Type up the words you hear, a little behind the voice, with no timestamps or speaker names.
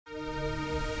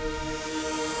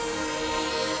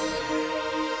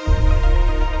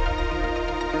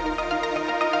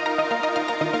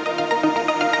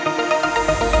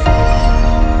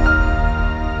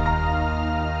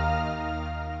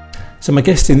So my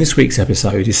guest in this week's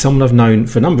episode is someone I've known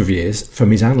for a number of years from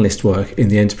his analyst work in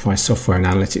the enterprise software and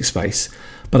analytics space.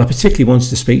 But I particularly wanted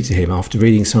to speak to him after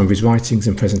reading some of his writings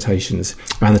and presentations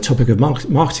around the topic of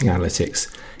marketing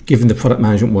analytics, given the product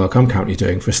management work I'm currently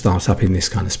doing for a startup in this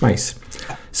kind of space.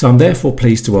 So I'm therefore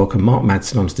pleased to welcome Mark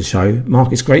Madsen onto the show.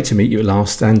 Mark, it's great to meet you at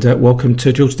last, and welcome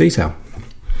to Drill to Detail.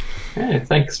 Hey,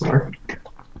 thanks, Mark.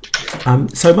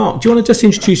 So Mark, do you want to just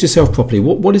introduce yourself properly?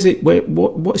 What is it?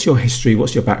 What's your history?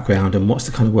 What's your background? And what's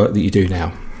the kind of work that you do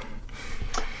now?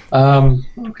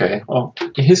 Okay. Well,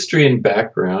 history and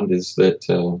background is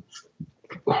that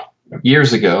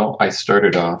years ago I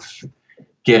started off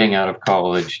getting out of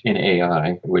college in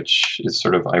AI, which is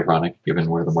sort of ironic given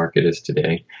where the market is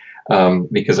today,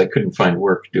 because I couldn't find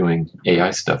work doing AI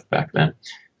stuff back then.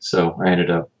 So I ended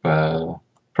up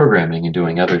programming and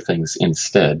doing other things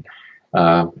instead.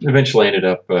 Eventually ended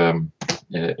up at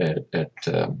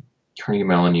Carnegie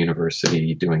Mellon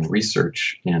University doing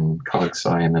research in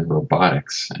cog-sci and then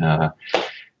robotics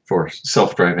for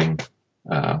self-driving,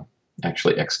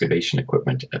 actually excavation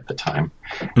equipment at the time,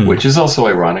 which is also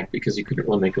ironic because you couldn't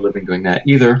really make a living doing that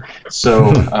either.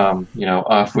 So,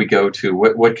 off we go to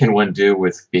what can one do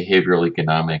with behavioral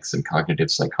economics and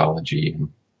cognitive psychology and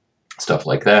stuff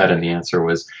like that. And the answer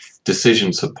was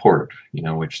decision support,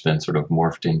 which then sort of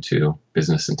morphed into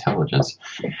business intelligence.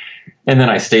 And then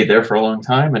I stayed there for a long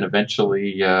time. And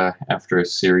eventually, after a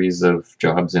series of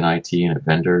jobs in IT and at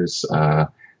vendors,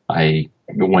 I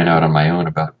went out on my own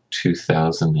about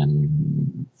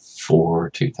 2004,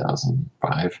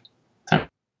 2005. I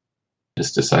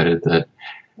just decided that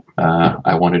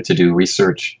I wanted to do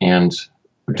research and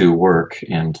do work.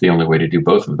 And the only way to do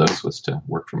both of those was to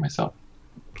work for myself.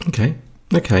 Okay.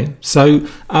 So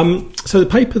the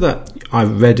paper that I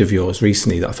read of yours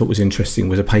recently that I thought was interesting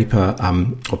was a paper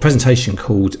or presentation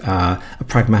called "A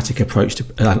Pragmatic Approach to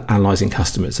Analyzing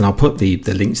Customers," and I'll put the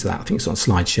link to that. I think it's on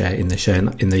SlideShare in the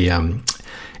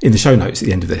show notes at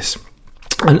the end of this.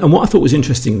 And what I thought was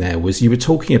interesting there was you were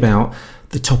talking about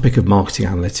the topic of marketing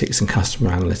analytics and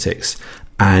customer analytics.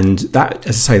 And that,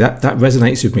 as I say, that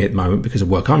resonates with me at the moment because of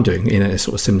work I'm doing in a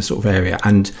sort of similar sort of area.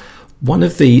 And one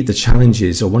of the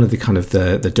challenges, or one of the kind of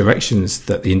the directions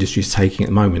that the industry is taking at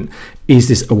the moment, is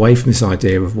this away from this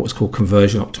idea of what's called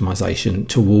conversion optimization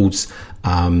towards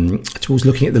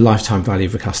looking at the lifetime value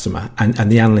of a customer and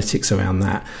the analytics around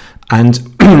that. And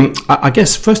I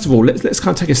guess first of all, let's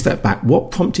kind of take a step back. What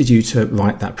prompted you to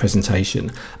write that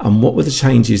presentation, and what were the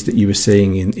changes that you were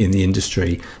seeing in the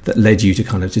industry that led you to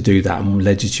to do that and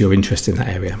led you to your interest in that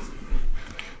area?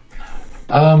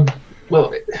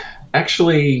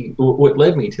 Actually, what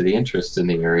led me to the interest in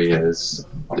the area is,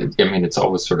 it's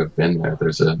always sort of been there.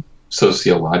 There's a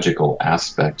sociological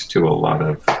aspect to a lot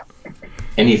of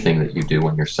anything that you do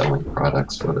when you're selling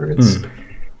products, whether it's,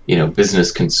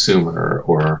 business consumer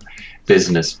or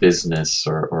business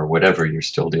or whatever, you're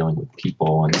still dealing with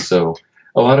people. And so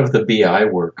a lot of the BI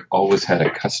work always had a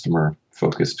customer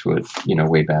focus to it,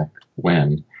 way back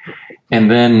when. And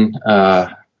then,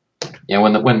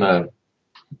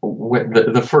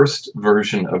 when the first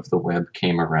version of the web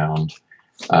came around,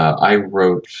 I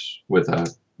wrote with a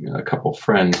couple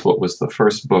friends what was the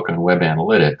first book on web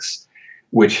analytics,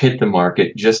 which hit the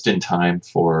market just in time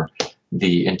for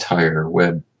the entire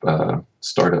web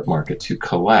startup market to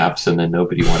collapse, and then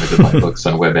nobody wanted to buy books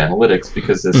on web analytics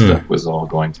because this stuff was all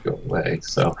going to go away.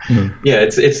 So,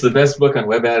 it's the best book on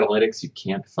web analytics you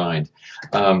can't find.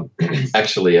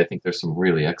 Actually, I think there's some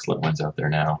really excellent ones out there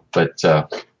now, but. So,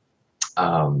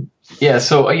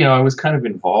 I was kind of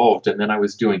involved, and then I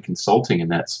was doing consulting in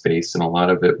that space, and a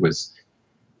lot of it was,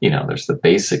 there's the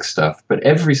basic stuff, but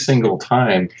every single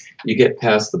time you get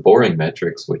past the boring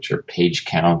metrics, which are page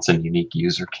counts and unique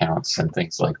user counts and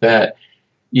things like that,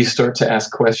 you start to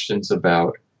ask questions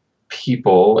about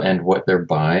people and what they're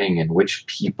buying and which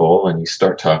people, and you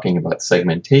start talking about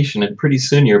segmentation, and pretty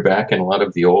soon you're back in a lot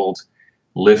of the old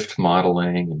lift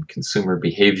modeling and consumer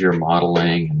behavior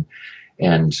modeling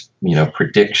and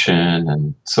prediction.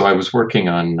 And so I was working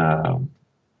on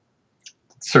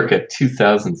circa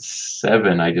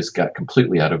 2007. I just got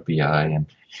completely out of BI, and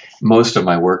most of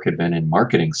my work had been in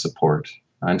marketing support.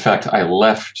 In fact, I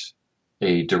left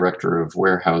a director of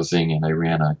warehousing, and I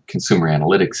ran a consumer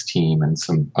analytics team and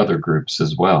some other groups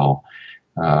as well,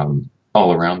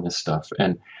 all around this stuff.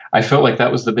 And I felt like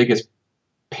that was the biggest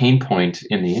pain point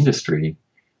in the industry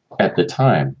at the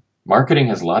time. Marketing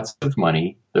has lots of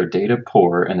money, they're data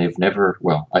poor, and they've never,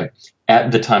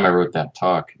 at the time I wrote that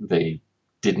talk, they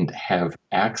didn't have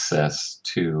access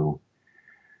to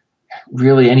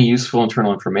really any useful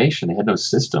internal information. They had no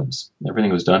systems.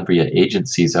 Everything was done via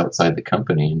agencies outside the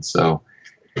company. And so,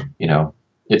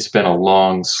 it's been a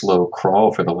long, slow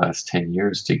crawl for the last 10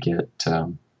 years to get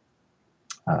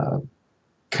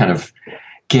kind of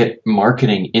get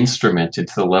marketing instrumented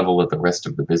to the level that the rest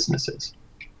of the business is.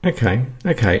 Okay,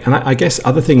 and I guess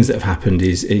other things that have happened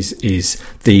is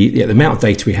the amount of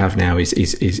data we have now is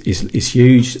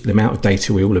huge. The amount of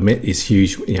data we all emit is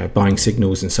huge. Buying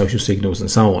signals and social signals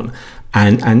and so on,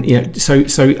 and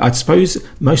so I suppose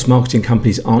most marketing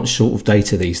companies aren't short of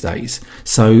data these days.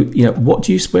 So where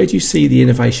do you see the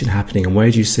innovation happening, and where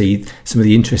do you see some of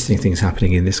the interesting things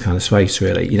happening in this kind of space?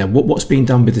 Really, what's being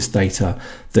done with this data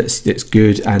that's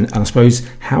good, and I suppose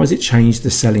how has it changed the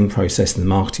selling process and the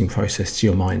marketing process to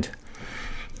your mind?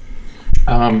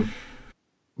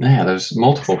 There's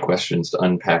multiple questions to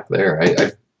unpack there.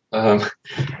 I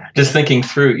just thinking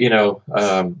through,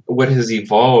 what has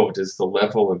evolved is the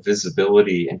level of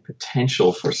visibility and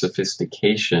potential for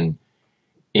sophistication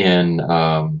in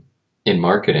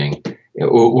marketing.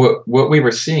 What we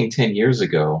were seeing 10 years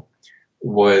ago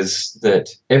was that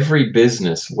every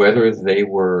business, whether they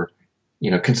were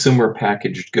consumer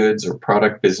packaged goods or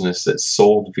product business that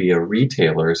sold via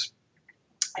retailers,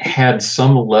 had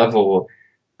some level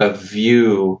of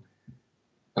view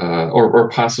or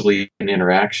possibly an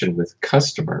interaction with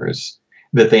customers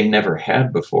that they never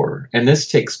had before. And this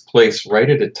takes place right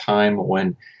at a time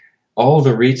when all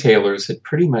the retailers had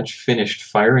pretty much finished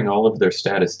firing all of their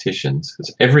statisticians,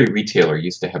 because every retailer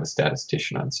used to have a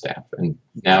statistician on staff, and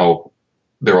now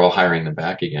they're all hiring them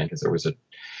back again because there was a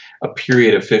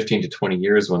period of 15 to 20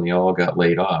 years when they all got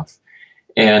laid off.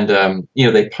 And,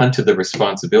 they punted the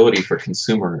responsibility for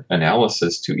consumer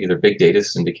analysis to either big data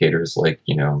syndicators like,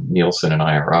 Nielsen and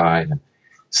IRI, and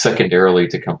secondarily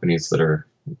to companies that are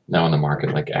now in the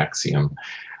market like Acxiom,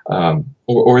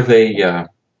 or they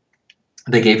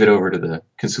gave it over to the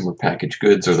consumer packaged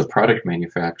goods or the product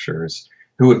manufacturers,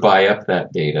 who would buy up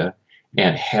that data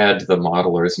and had the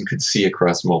modelers and could see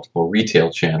across multiple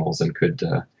retail channels and could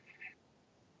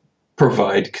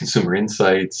provide consumer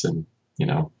insights. And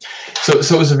so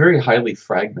it was a very highly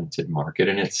fragmented market,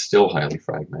 and it's still highly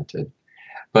fragmented.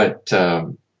 But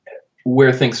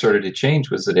where things started to change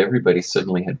was that everybody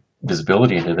suddenly had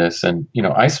visibility into this. And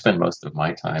I spend most of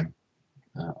my time,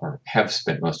 or have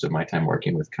spent most of my time,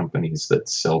 working with companies that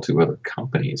sell to other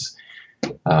companies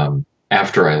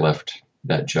after I left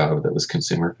that job that was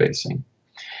consumer facing.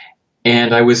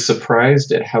 And I was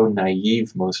surprised at how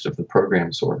naive most of the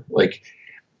programs were. Like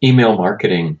email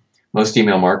marketing. Most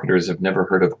email marketers have never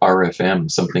heard of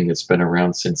RFM, something that's been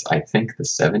around since, I think, the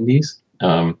 70s.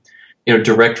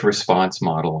 Direct response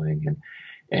modeling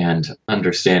and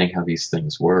understanding how these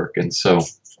things work. And so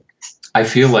I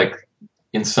feel like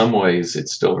in some ways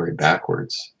it's still very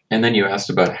backwards. And then you asked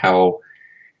about how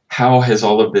has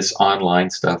all of this online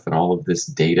stuff and all of this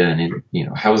data and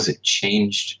how has it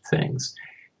changed things?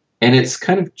 And it's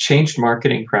kind of changed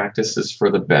marketing practices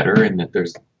for the better, in that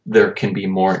there can be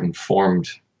more informed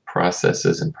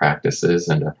processes and practices,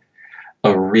 and a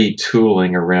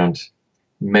retooling around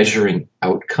measuring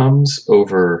outcomes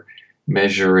over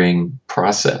measuring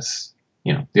process.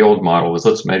 The old model was,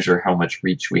 let's measure how much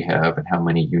reach we have and how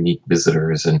many unique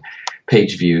visitors and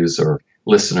page views or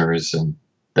listeners, and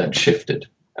that shifted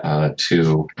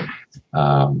to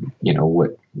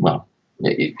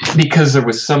because there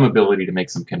was some ability to make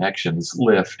some connections,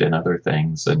 lift and other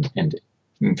things, and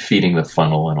feeding the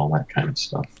funnel and all that kind of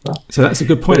stuff. So that's a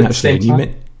good point, actually.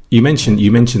 You mentioned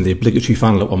the obligatory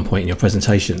funnel at one point in your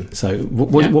presentation. So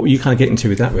what were you kind of getting to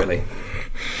with that, really?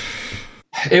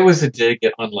 It was a dig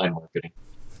at online marketing.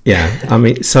 Yeah, I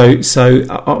mean,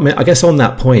 I guess on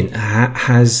that point,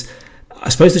 I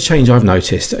suppose the change I've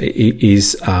noticed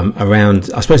is around,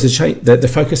 I suppose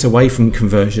the focus away from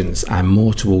conversions and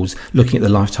more towards looking at the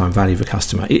lifetime value of a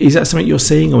customer. Is that something you're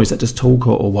seeing, or is that just talk,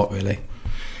 or what, really?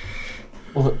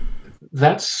 Well,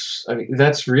 that's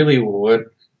really what,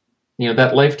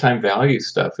 that lifetime value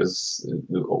stuff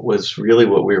was really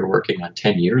what we were working on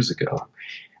 10 years ago.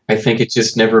 I think it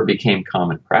just never became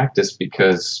common practice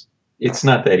because it's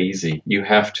not that easy. You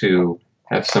have to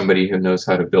have somebody who knows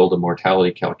how to build a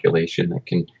mortality calculation that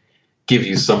can give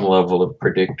you some level of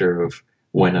predictor of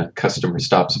when a customer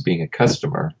stops being a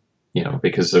customer,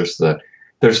 because there's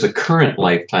the current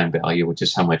lifetime value, which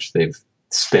is how much they've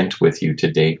spent with you to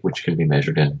date, which can be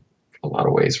measured in a lot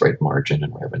of ways, right? Margin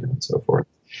and revenue and so forth.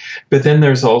 But then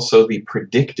there's also the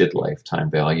predicted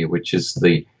lifetime value, which is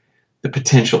the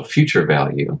potential future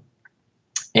value.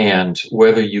 And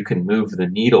whether you can move the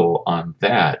needle on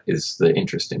that is the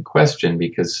interesting question,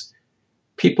 because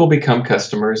people become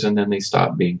customers and then they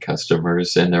stop being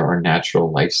customers, and there are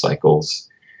natural life cycles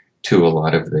to a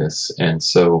lot of this. And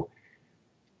so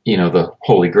the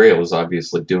holy grail is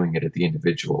obviously doing it at the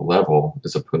individual level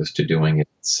as opposed to doing it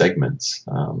in segments.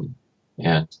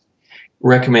 And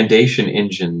recommendation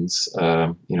engines,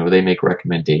 they make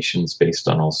recommendations based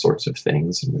on all sorts of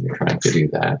things. And when you're trying to do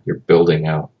that, you're building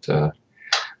out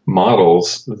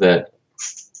models that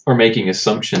are making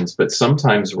assumptions, but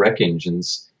sometimes rec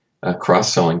engines,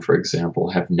 cross-selling, for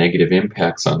example, have negative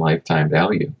impacts on lifetime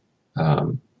value.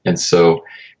 And so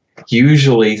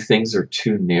usually things are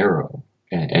too narrow.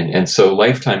 And so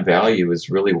lifetime value is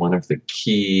really one of the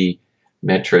key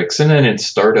metrics. And then in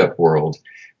startup world,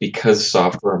 because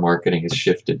software marketing has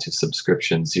shifted to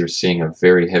subscriptions, you're seeing a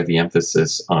very heavy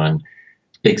emphasis on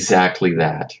exactly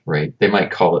that, right? They might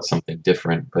call it something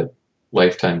different, but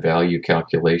lifetime value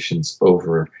calculations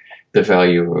over the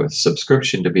value of a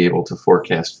subscription to be able to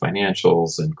forecast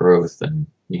financials and growth and,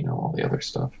 all the other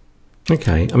stuff.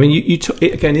 Okay. I mean, you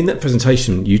again, in that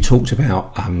presentation, you talked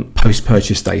about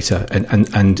post-purchase data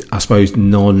and I suppose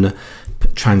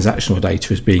non-transactional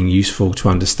data as being useful to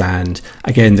understand,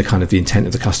 again, the kind of the intent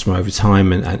of the customer over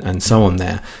time and so on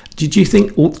there. Do you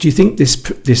think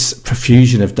this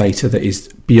profusion of data that is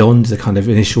beyond the kind of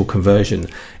initial conversion,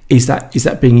 is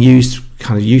that being used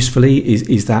kind of usefully?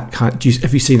 Is that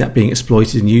have you seen that being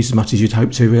exploited and used as much as you'd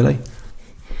hope to, really?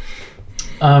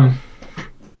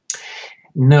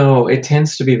 No, it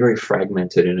tends to be very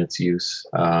fragmented in its use.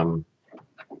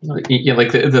 Like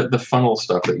the funnel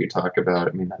stuff that you talk about.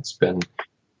 I mean, that's been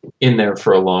in there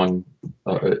for a long,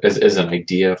 as an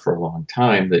idea for a long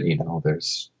time. That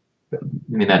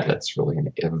that's really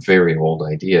a very old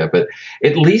idea. But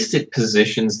at least it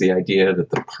positions the idea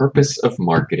that the purpose of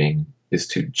marketing is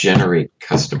to generate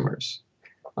customers,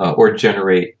 or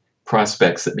generate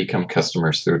prospects that become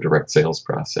customers through a direct sales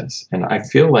process. And I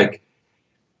feel like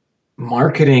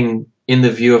marketing, in the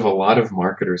view of a lot of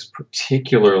marketers,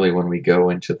 particularly when we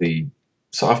go into the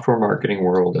software marketing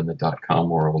world and the .com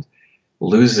world,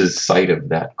 loses sight of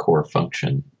that core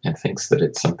function and thinks that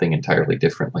it's something entirely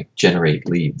different, like generate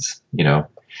leads,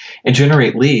 And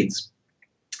generate leads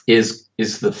is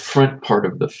the front part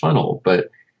of the funnel, but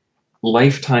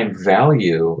lifetime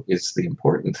value is the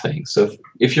important thing. So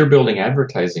if you're building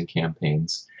advertising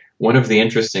campaigns, one of the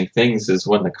interesting things is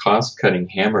when the cost-cutting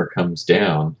hammer comes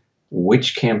down,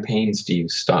 which campaigns do you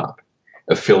stop?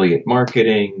 Affiliate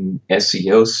marketing,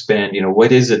 SEO spend,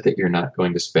 what is it that you're not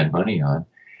going to spend money on?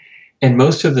 And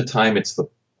most of the time it's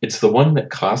the one that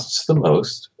costs the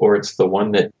most, or it's the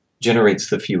one that generates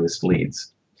the fewest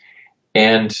leads.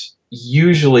 And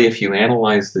usually if you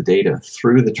analyze the data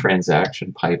through the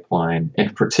transaction pipeline,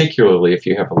 and particularly if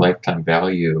you have a lifetime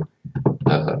value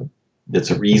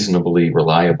that's reasonably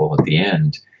reliable at the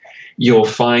end, you'll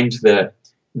find that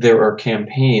there are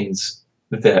campaigns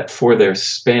that for their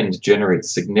spend generate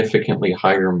significantly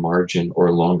higher margin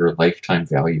or longer lifetime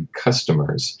value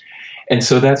customers. And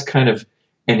so that's kind of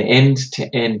an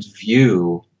end-to-end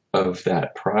view of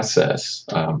that process,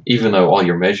 even though all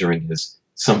you're measuring is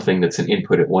something that's an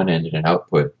input at one end and an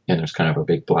output, and there's kind of a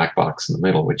big black box in the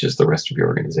middle, which is the rest of your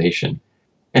organization.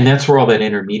 And that's where all that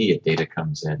intermediate data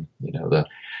comes in,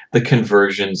 the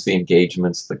conversions, the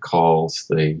engagements, the calls,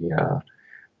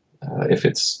 if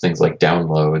it's things like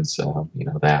downloads,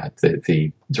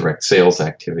 the direct sales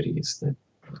activities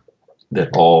that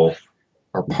all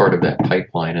are part of that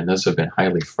pipeline, and those have been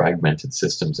highly fragmented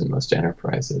systems in most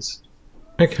enterprises.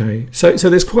 Okay, so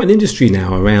there's quite an industry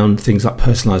now around things like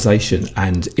personalization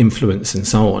and influence and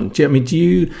so on. Do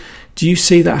you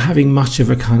see that having much of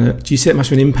do you see it much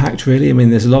of an impact, really? I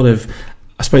mean, there's a lot of,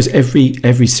 I suppose every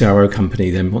CRO company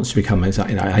then wants to become an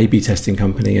A/B testing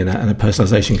company and a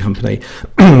personalization company,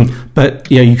 but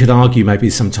you could argue maybe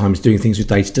sometimes doing things with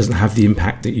data doesn't have the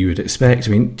impact that you would expect.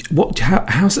 I mean,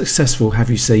 how successful have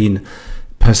you seen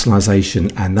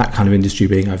personalization and that kind of industry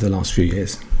being over the last few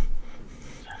years?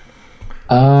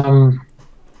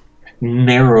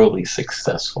 Narrowly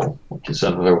successful, which is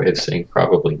another way of saying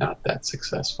probably not that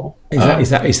successful. Is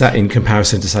that in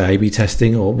comparison to, say, A/B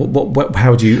testing, or what?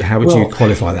 How would you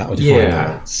qualify that or define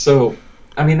that? So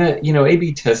I mean,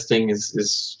 A/B testing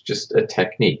is just a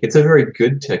technique. It's a very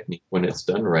good technique when it's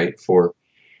done right for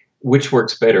which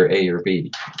works better, A or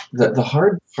B. The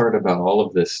hard part about all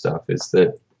of this stuff is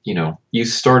that you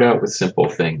start out with simple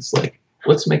things like,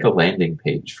 let's make a landing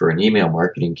page for an email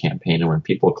marketing campaign, and when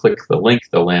people click the link,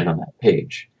 they'll land on that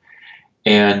page.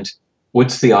 And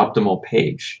what's the optimal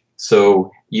page?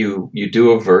 So you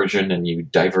do a version and you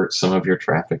divert some of your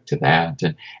traffic to that,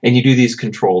 and you do these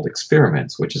controlled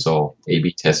experiments, which is all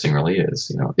A/B testing really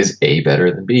is. Is A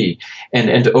better than B?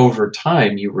 And over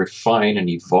time, you refine and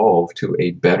evolve to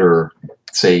a better,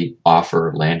 say,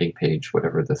 offer, landing page,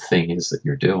 whatever the thing is that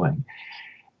you're doing.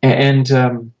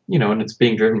 And and it's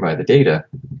being driven by the data.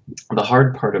 The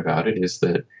hard part about it is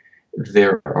that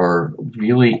there are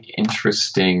really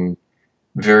interesting,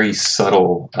 very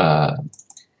subtle, I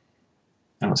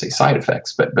don't want to say side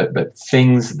effects, but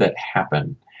things that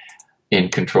happen in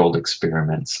controlled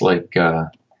experiments. Like,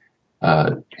 I'm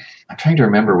trying to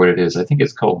remember what it is. I think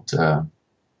it's called, no,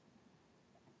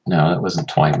 that wasn't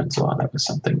Twyman's law. That was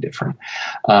something different.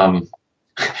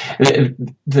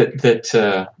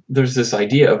 There's this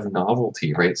idea of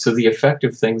novelty, right? So the effect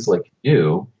of things like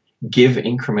new give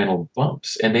incremental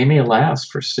bumps, and they may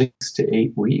last for 6 to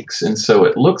 8 weeks. And so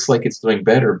it looks like it's doing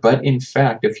better, but in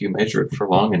fact, if you measure it for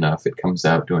long enough, it comes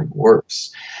out doing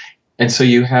worse. And so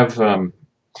you have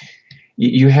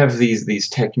these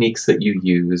techniques that you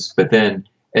use, but then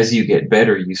as you get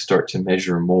better, you start to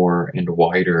measure more and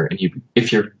wider. And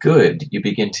if you're good, you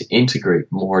begin to integrate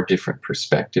more different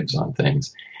perspectives on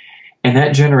things. And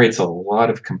that generates a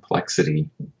lot of complexity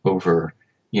over,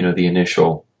 the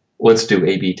initial, let's do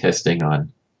A/B testing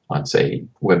on say,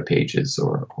 web pages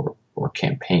or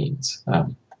campaigns.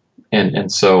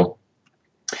 And so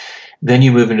then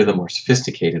you move into the more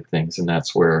sophisticated things, and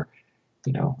that's where,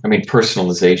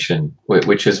 personalization,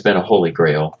 which has been a holy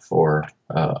grail for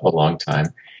a long time.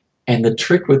 And the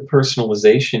trick with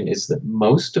personalization is that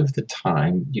most of the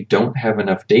time you don't have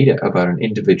enough data about an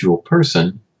individual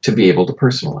person to be able to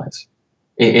personalize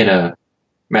in a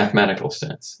mathematical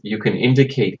sense. You can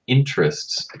indicate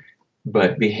interests,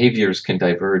 but behaviors can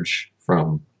diverge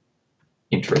from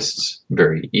interests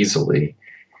very easily.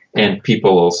 And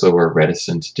people also are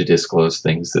reticent to disclose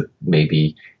things that may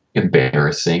be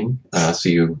embarrassing. So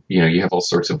you have all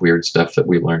sorts of weird stuff that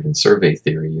we learned in survey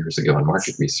theory years ago in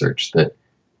market research that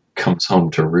comes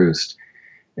home to roost.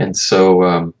 And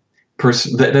so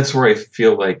that's where I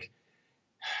feel like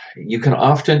you can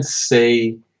often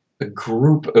say a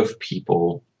group of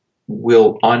people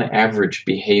will on average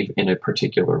behave in a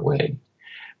particular way.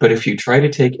 But if you try to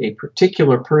take a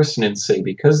particular person and say,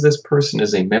 because this person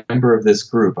is a member of this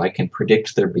group, I can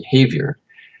predict their behavior.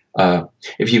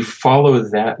 If you follow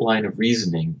that line of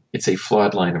reasoning, it's a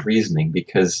flawed line of reasoning,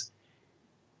 because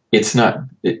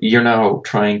you're now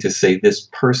trying to say this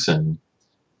person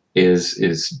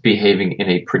is behaving in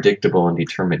a predictable and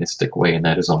deterministic way, and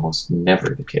that is almost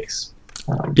never the case.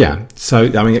 Yeah, so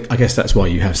I guess that's why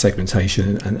you have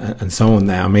segmentation and so on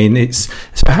there.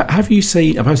 Have you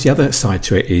seen? I suppose the other side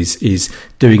to it is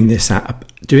doing this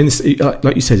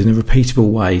like you said, in a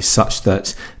repeatable way, such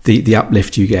that the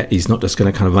uplift you get is not just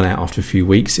going to kind of run out after a few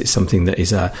weeks. It's something that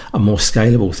is a more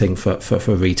scalable thing for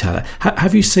a retailer.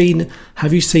 Have you seen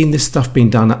this stuff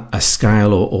being done at a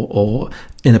scale or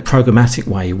in a programmatic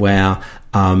way where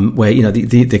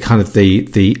the kind of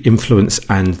the influence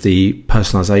and the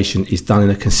personalization is done in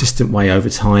a consistent way over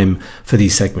time for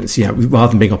these segments,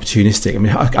 rather than being opportunistic?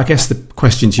 I guess the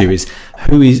question to you is,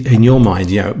 who is, in your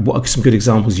mind, what are some good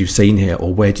examples you've seen here,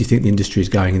 or where do you think the industry is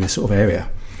going in this sort of area?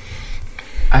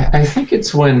 I think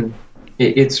it's when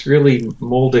it's really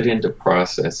molded into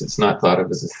process. It's not thought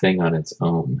of as a thing on its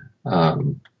own. I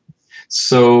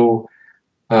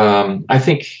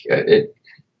think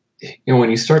when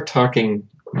you start talking,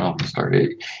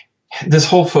 this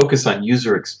whole focus on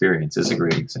user experience is a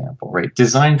great example, right?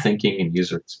 Design thinking and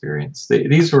user experience.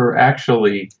 These were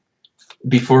actually,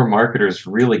 before marketers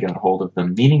really got hold of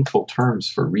them, meaningful terms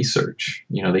for research.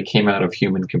 They came out of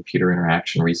human-computer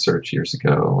interaction research years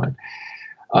ago,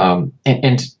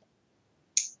 and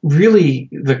really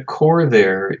the core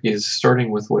there is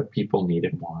starting with what people need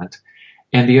and want,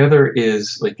 and the other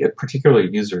is, like, a particular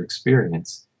user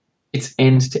experience. It's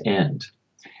end to end.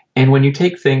 And when you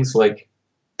take things like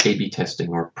A/B testing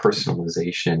or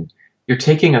personalization, you're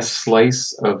taking a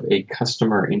slice of a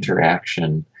customer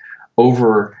interaction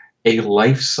over a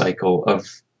life cycle of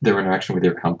their interaction with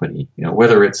your company.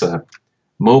 Whether it's a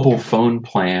mobile phone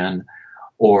plan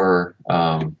or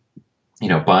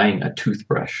buying a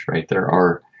toothbrush, right? There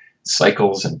are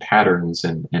cycles and patterns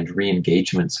and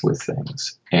re-engagements with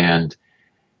things. And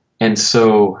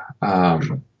so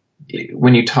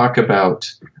when you talk about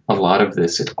a lot of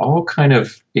this, it's all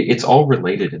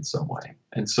related in some way.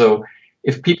 And so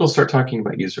if people start talking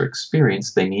about user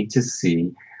experience, they need to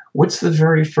see, what's the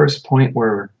very first point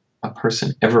where a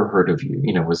person ever heard of you?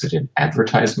 Was it an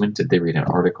advertisement? Did they read an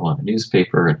article in a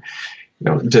newspaper? And,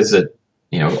 does it,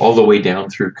 all the way down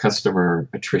through customer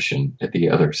attrition at the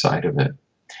other side of it.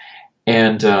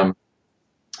 And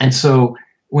so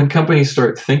when companies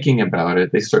start thinking about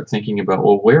it, they start thinking about,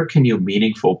 well, where can you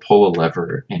pull a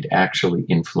lever and actually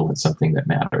influence something that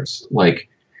matters? Like,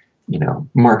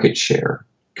 market share,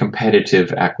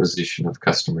 competitive acquisition of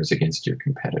customers against your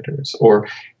competitors. Or,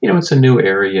 it's a new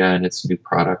area and it's a new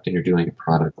product and you're doing a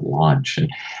product launch. And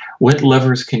what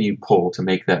levers can you pull to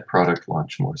make that product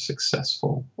launch more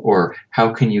successful? Or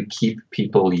how can you keep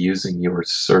people using your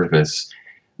service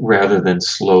rather than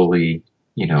slowly,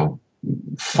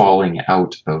 falling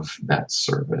out of that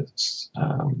service?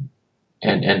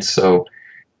 And so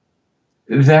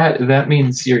that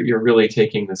means you're really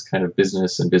taking this kind of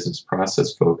business and business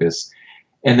process focus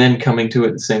and then coming to it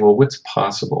and saying, well, what's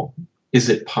possible? Is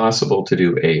it possible to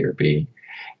do A or B?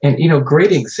 And,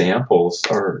 great examples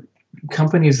are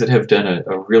companies that have done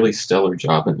a really stellar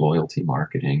job in loyalty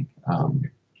marketing.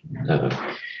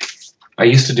 I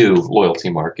used to do loyalty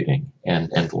marketing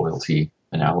and loyalty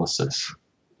analysis.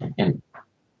 And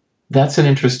that's an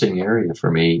interesting area for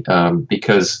me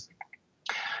because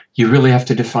you really have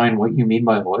to define what you mean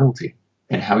by loyalty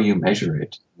and how you measure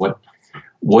it.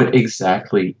 What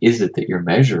exactly is it that you're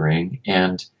measuring?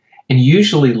 And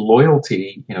usually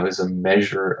loyalty, is a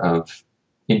measure of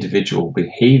individual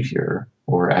behavior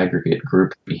or aggregate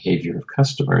group behavior of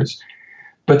customers.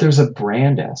 But there's a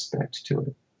brand aspect to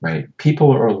it, right?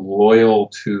 People are loyal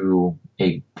to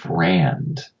a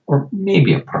brand or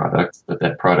maybe a product, but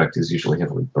that product is usually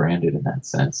heavily branded in that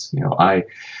sense. I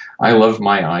love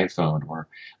my iPhone, or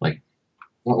like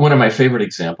one of my favorite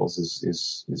examples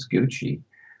is Gucci.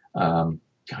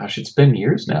 Gosh, it's been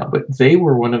years now, but they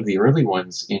were one of the early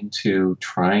ones into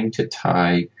trying to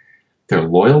tie their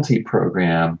loyalty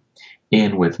program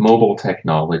in with mobile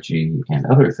technology and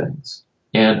other things.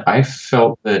 And I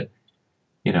felt that,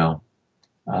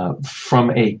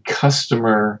 from a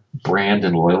customer brand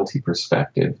and loyalty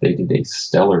perspective, they did a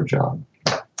stellar job.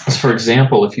 So for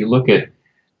example, if you look at,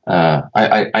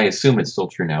 I assume it's still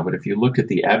true now, but if you look at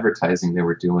the advertising they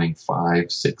were doing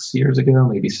 5, 6 years ago,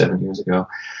 maybe 7 years ago,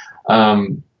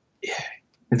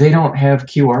 they don't have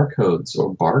QR codes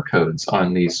or barcodes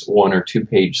on these 1 or 2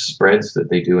 page spreads that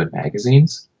they do in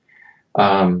magazines.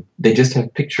 They just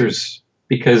have pictures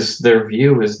because their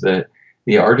view is that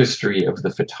the artistry of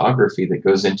the photography that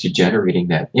goes into generating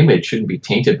that image shouldn't be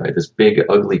tainted by this big,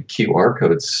 ugly QR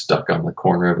code stuck on the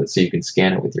corner of it so you can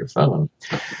scan it with your phone.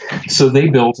 So they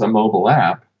built a mobile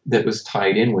app that was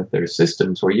tied in with their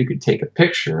systems where you could take a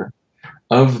picture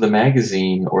of the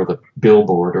magazine or the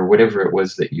billboard or whatever it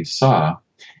was that you saw,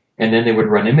 and then they would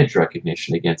run image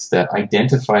recognition against that,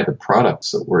 identify the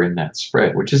products that were in that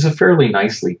spread, which is a fairly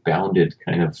nicely bounded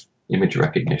kind of image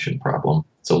recognition problem.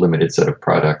 It's a limited set of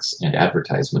products and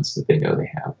advertisements that they know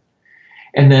they have.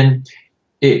 And then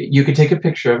you could take a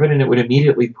picture of it and it would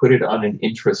immediately put it on an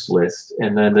interest list.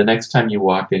 And then the next time you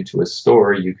walked into a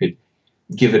store, you could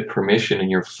give it permission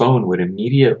and your phone would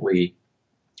immediately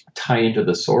tie into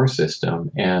the source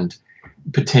system, and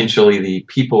potentially the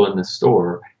people in the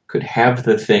store could have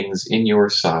the things in your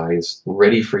size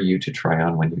ready for you to try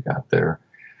on when you got there.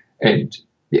 And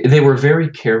they were very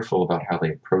careful about how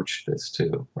they approached this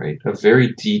too, right? A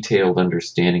very detailed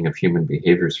understanding of human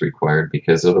behavior is required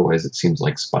because otherwise it seems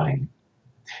like spying.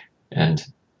 And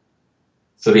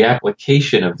so the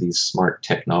application of these smart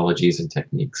technologies and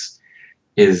techniques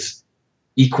is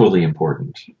equally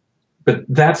important. But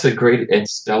that's a great and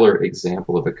stellar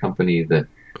example of a company that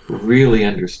really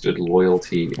understood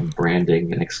loyalty and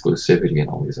branding and exclusivity and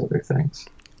all these other things.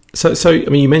 So I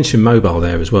mean, you mentioned mobile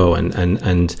there as well,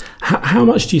 and how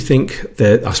much do you think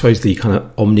that, I suppose, the kind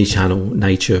of omni-channel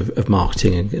nature of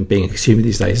marketing and being a consumer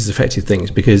these days has affected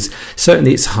things? Because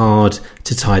certainly it's hard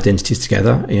to tie identities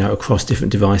together, across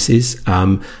different devices.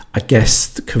 I guess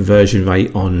the conversion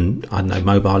rate on,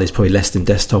 mobile is probably less than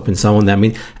desktop and so on. I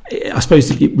mean, I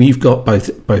suppose we've got both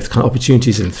kind of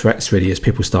opportunities and threats really as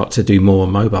people start to do more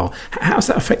on mobile. How's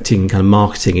that affecting kind of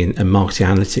marketing and marketing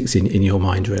analytics in your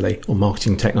mind, really, or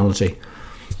marketing technology?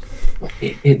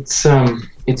 It's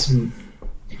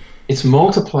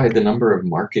multiplied the number of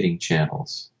marketing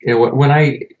channels. When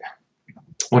I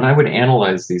would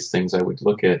analyze these things, I would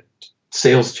look at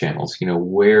sales channels.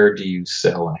 Where do you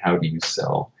sell and how do you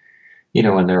sell?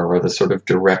 And there are the sort of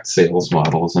direct sales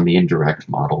models and the indirect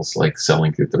models, like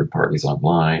selling through third parties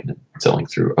online and selling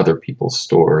through other people's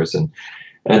stores.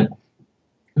 And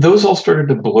those all started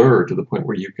to blur to the point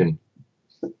where you can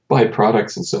buy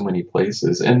products in so many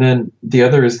places. And then the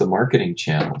other is the marketing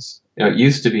channels. It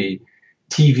used to be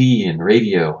TV and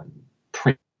radio and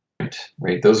print,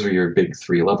 right? Those were your big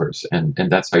 3 levers. And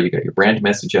that's how you got your brand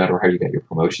message out or how you got your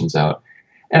promotions out.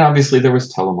 And obviously there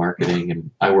was telemarketing, and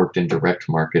I worked in direct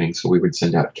marketing, so we would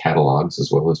send out catalogs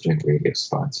as well as doing radio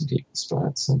spots and TV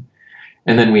spots. And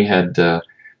then we had,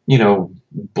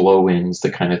 blow-ins,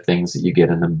 the kind of things that you get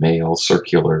in the mail,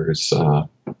 circulars,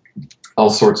 all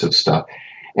sorts of stuff.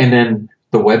 And then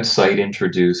the website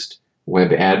introduced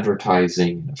web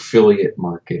advertising, affiliate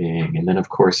marketing, and then of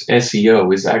course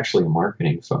SEO is actually a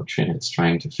marketing function. It's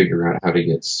trying to figure out how to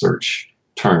get search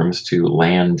terms to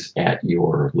land at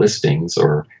your listings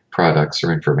or products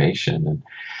or information.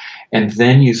 And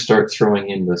then you start throwing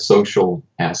in the social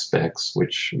aspects,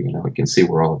 which, we can see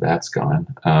where all of that's gone.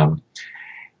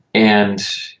 And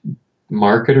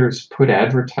marketers put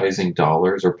advertising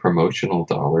dollars or promotional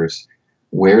dollars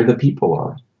where the people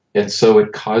are. And so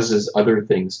it causes other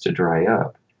things to dry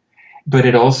up. But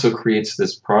it also creates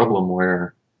this problem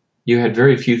where you had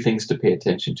very few things to pay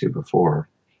attention to before.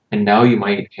 And now you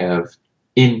might have,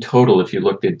 in total, if you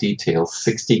looked at details,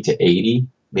 60 to 80,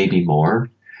 maybe more.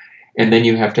 And then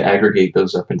you have to aggregate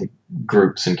those up into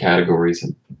groups and categories.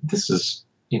 And this is,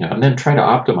 and then try to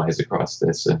optimize across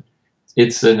this. And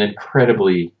it's an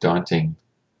incredibly daunting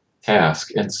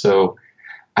task. And so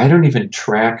I don't even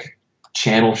track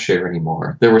channel share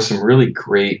anymore. There were some really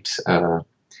great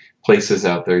places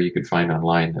out there you could find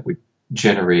online that would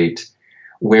generate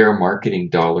where marketing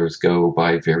dollars go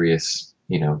by various,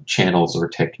 channels or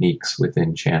techniques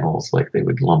within channels. Like they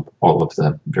would lump all of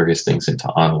the various things into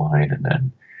online, and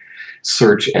then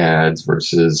search ads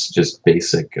versus just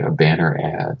basic banner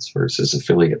ads versus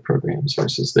affiliate programs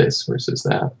versus this versus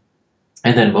that.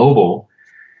 And then mobile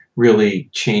really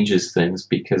changes things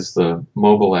because the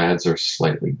mobile ads are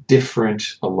slightly different.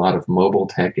 A lot of mobile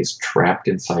tech is trapped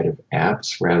inside of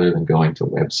apps rather than going to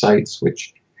websites,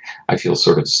 which I feel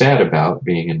sort of sad about,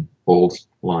 being an old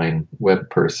line web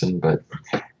person. But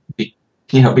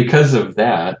because of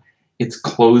that, it's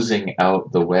closing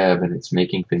out the web and it's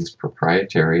making things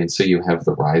proprietary. And so you have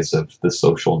the rise of the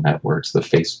social networks, the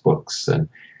Facebooks, and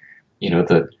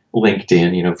the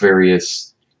LinkedIn,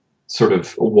 various sort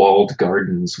of walled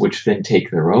gardens, which then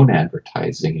take their own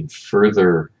advertising and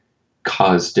further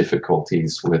cause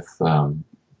difficulties with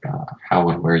how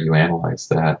and where you analyze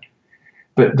that.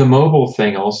 But the mobile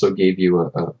thing also gave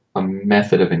you a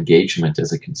method of engagement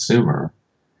as a consumer,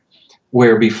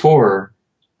 where before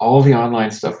all the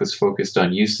online stuff was focused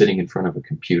on you sitting in front of a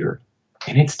computer.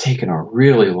 And it's taken a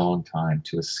really long time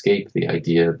to escape the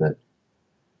idea that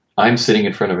I'm sitting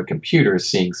in front of a computer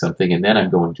seeing something and then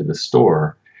I'm going to the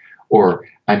store, or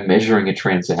I'm measuring a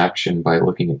transaction by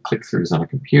looking at click-throughs on a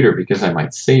computer because I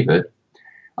might save it.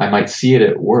 I might see it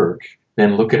at work,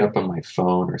 then look it up on my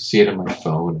phone, or see it on my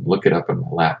phone and look it up on my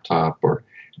laptop, or,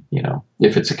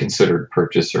 if it's a considered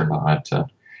purchase or not.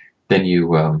 Then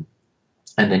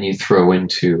you throw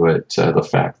into it the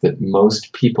fact that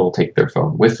most people take their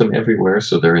phone with them everywhere,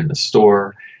 so they're in the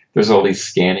store. There's all these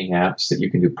scanning apps that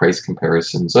you can do price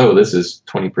comparisons. Oh, this is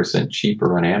 20%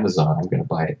 cheaper on Amazon. I'm going to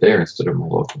buy it there instead of my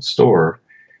local store,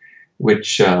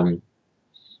 which,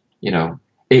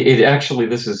 it actually,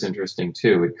 this is interesting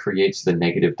too. It creates the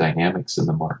negative dynamics in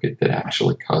the market that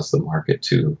actually cause the market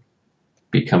to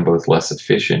become both less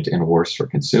efficient and worse for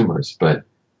consumers. But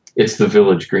it's the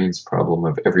village greens problem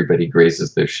of everybody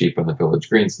grazes their sheep on the village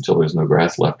greens until there's no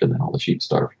grass left, and then all the sheep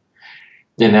starve.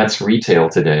 And that's retail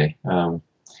today.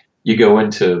 You go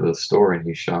into the store and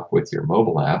you shop with your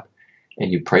mobile app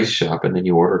and you price shop, and then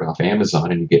you order it off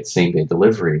Amazon and you get same-day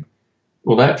delivery.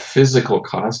 Well, that physical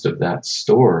cost of that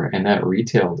store and that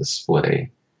retail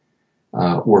display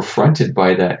were fronted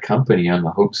by that company on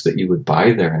the hopes that you would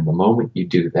buy there. And the moment you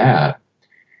do that,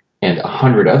 and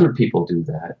 100 other people do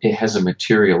that, it has a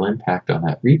material impact on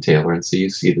that retailer. And so you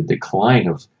see the decline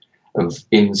of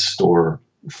in-store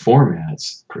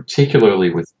formats,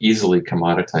 particularly with easily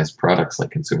commoditized products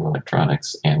like consumer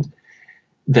electronics, and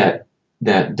that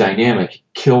dynamic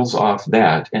kills off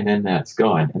that, and then that's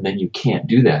gone, and then you can't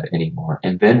do that anymore.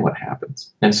 And then what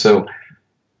happens? And so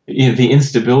the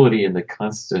instability and the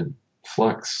constant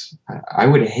flux, I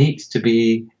would hate to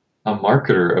be a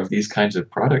marketer of these kinds of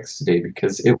products today,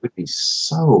 because it would be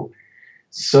so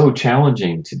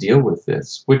challenging to deal with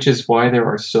this, which is why there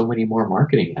are so many more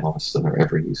marketing analysts than there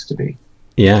ever used to be.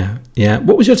 Yeah.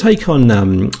 What was your take on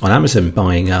Amazon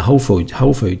buying Whole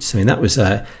Foods? I mean, that was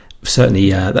certainly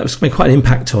that was quite an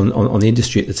impact on the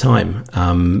industry at the time.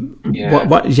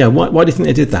 Why do you think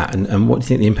they did that, and what do you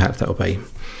think the impact that will be?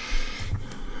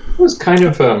 It was kind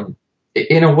of,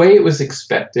 in a way, it was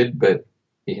expected, but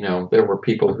there were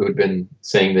people who had been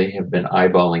saying they have been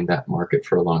eyeballing that market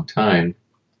for a long time,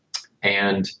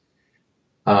 and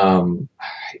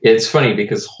it's funny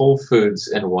because Whole Foods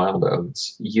and Wild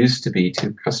Oats used to be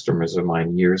two customers of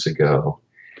mine years ago,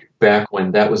 back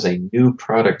when that was a new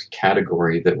product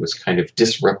category that was kind of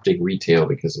disrupting retail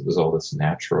because it was all this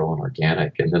natural and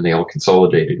organic. And then they all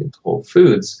consolidated into Whole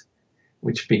Foods,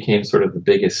 which became sort of the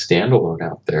biggest standalone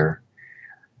out there.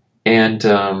 And,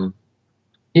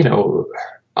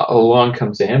 along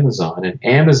comes Amazon, and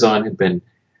Amazon had been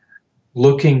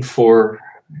looking for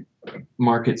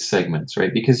market segments,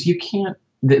 right? Because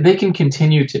they can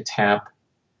continue to tap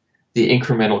the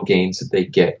incremental gains that they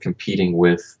get competing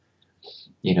with,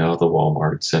 the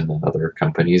Walmarts and the other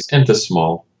companies and the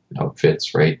small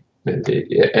outfits, right?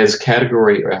 As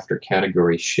category after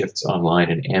category shifts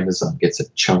online and Amazon gets a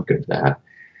chunk of that,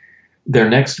 their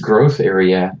next growth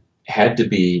area had to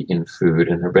be in food,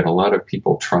 and there have been a lot of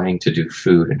people trying to do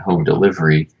food and home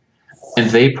delivery,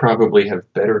 and they probably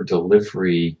have better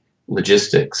delivery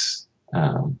logistics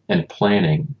and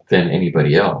planning than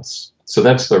anybody else. So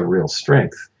that's their real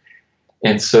strength.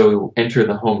 And so enter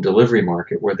the home delivery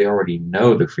market where they already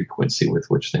know the frequency with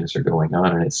which things are going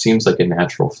on, and it seems like a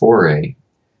natural foray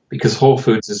because Whole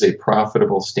Foods is a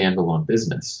profitable standalone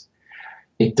business.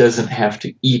 It doesn't have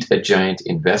to eat a giant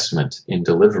investment in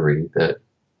delivery that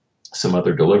some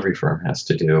other delivery firm has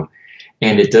to do.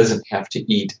 And it doesn't have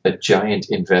to eat a giant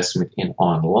investment in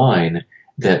online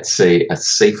that, say, a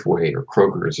Safeway or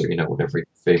Kroger's or, whatever your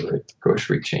favorite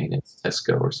grocery chain is,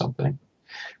 Tesco or something.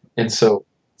 And so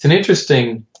it's an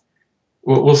interesting,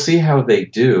 we'll see how they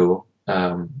do,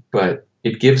 but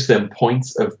it gives them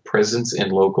points of presence in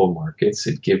local markets.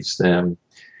 It gives them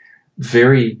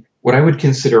what I would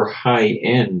consider high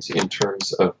end in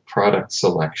terms of product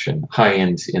selection, high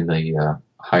end in the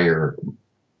higher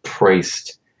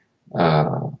priced,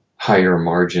 higher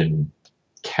margin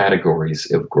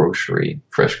categories of grocery,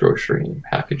 fresh grocery and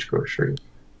packaged grocery.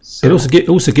 So. It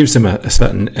also gives them a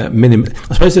certain minimum.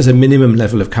 I suppose there's a minimum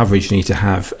level of coverage you need to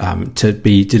have to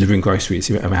be delivering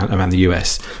groceries around the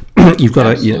US. You've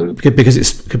got to, because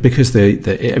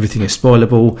everything is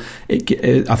spoilable.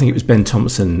 I think it was Ben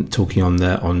Thompson talking on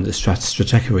the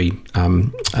Stratechery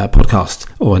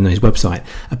podcast or on his website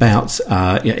about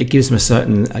it gives them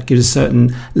a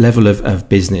certain level of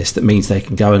business that means they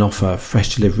can go and offer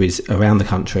fresh deliveries around the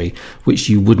country, which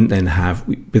you wouldn't then have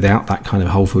without that kind of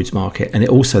Whole Foods market. And it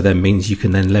also then means you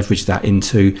can then leverage that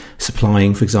into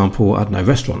supplying, for example,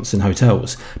 restaurants and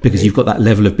hotels, because you've got that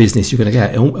level of business you're going to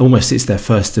get. Almost it's their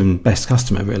first and best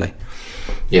customer, really.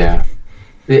 Yeah.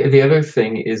 The other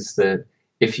thing is that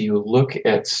if you look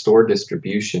at store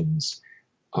distributions,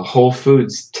 Whole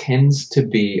Foods tends to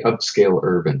be upscale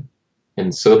urban.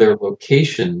 And so their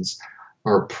locations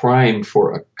are prime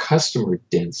for a customer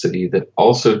density that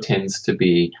also tends to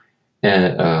be,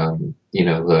 the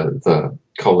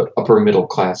call it upper middle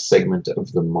class segment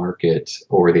of the market,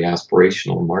 or the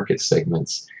aspirational market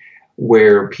segments,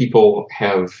 where people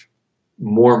have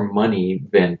more money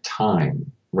than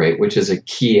time, right? Which is a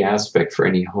key aspect for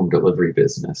any home delivery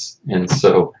business. And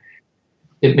so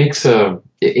it makes a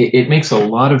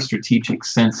lot of strategic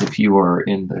sense if you are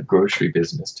in the grocery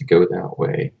business to go that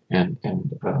way.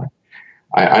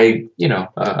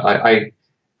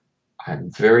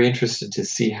 I'm very interested to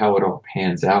see how it all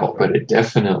pans out, but it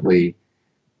definitely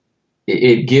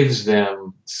it gives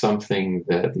them something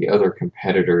that the other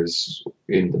competitors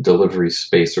in the delivery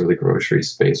space or the grocery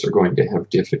space are going to have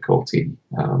difficulty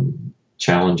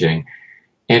challenging.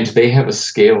 And they have a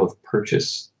scale of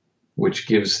purchase which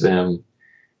gives them,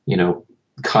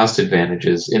 cost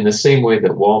advantages in the same way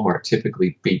that Walmart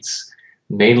typically beats,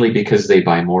 mainly because they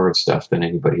buy more of stuff than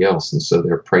anybody else. And so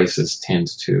their prices tend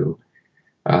to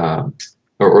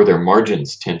or their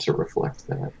margins tend to reflect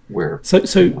that.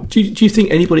 So do you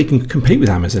think anybody can compete with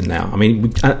Amazon now? I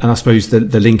mean, and I suppose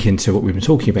the link into what we've been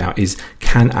talking about is,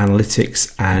 can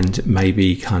analytics and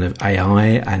maybe kind of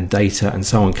AI and data and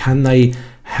so on, can they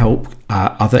help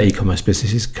other e-commerce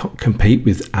businesses compete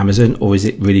with Amazon, or is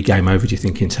it really game over, do you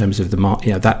think, in terms of the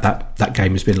market? That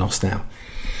game has been lost now?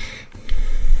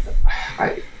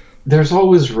 There's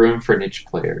always room for niche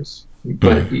players.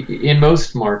 But in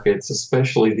most markets,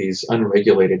 especially these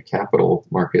unregulated capital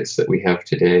markets that we have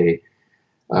today,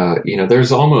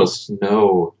 there's almost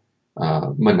no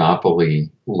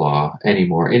monopoly law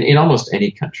anymore in almost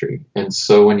any country. And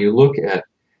so when you look at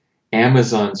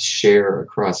Amazon's share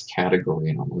across category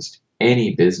in almost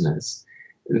any business,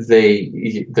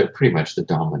 they're pretty much the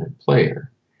dominant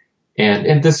player.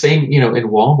 And the same, in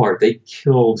Walmart, they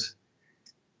killed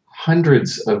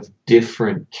hundreds of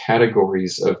different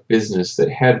categories of business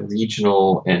that had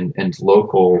regional and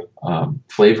local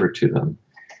flavor to them.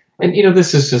 And,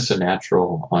 this is just a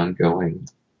natural ongoing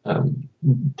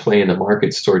play in the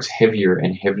markets towards heavier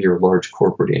and heavier large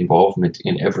corporate involvement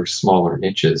in ever smaller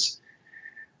niches.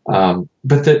 But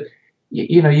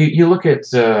you look at,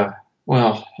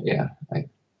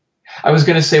 I was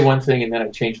going to say one thing and then I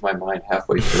changed my mind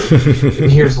halfway through.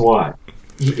 Here's why.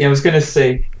 I was going to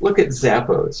say, look at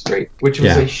Zappos, right? Which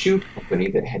was a shoe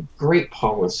company that had great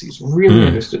policies, really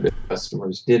understood their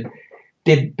customers, did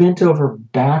they bent over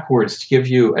backwards to give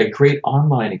you a great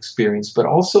online experience, but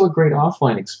also a great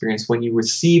offline experience when you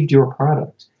received your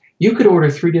product. You could order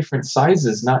 3 different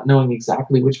sizes, not knowing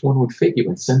exactly which one would fit you,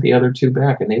 and send the other 2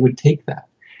 back, and they would take that.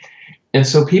 And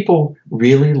so people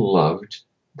really loved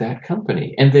that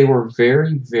company. And they were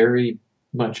very, very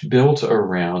much built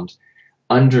around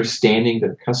understanding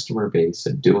their customer base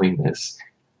and doing this.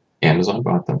 Amazon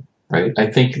bought them, right? I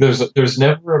think there's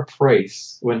never a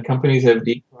price when companies have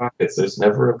deep pockets. There's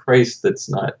never a price that's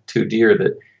not too dear.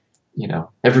 That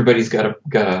everybody's got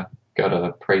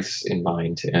a price in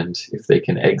mind, and if they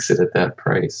can exit at that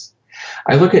price,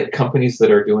 I look at companies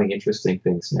that are doing interesting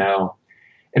things now,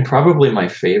 and probably my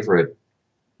favorite.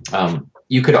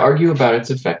 You could argue about its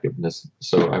effectiveness,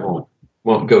 so I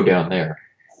won't go down there.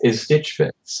 Is Stitch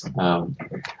Fix?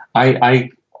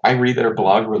 I read their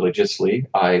blog religiously.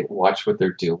 I watch what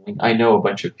they're doing. I know a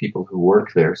bunch of people who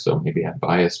work there, so maybe I'm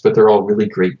biased, but they're all really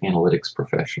great analytics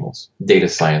professionals, data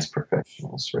science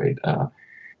professionals, right?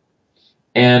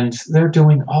 And they're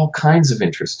doing all kinds of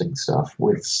interesting stuff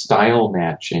with style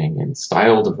matching and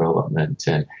style development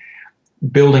and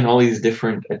building all these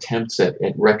different attempts at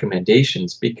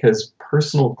recommendations, because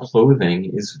personal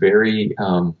clothing is very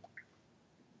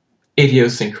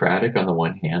idiosyncratic. On the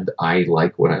one hand, I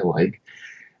like what I like.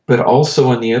 But also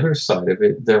on the other side of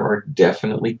it, there are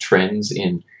definitely trends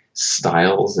in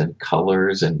styles and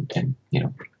colors and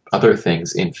other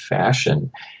things in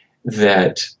fashion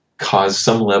that cause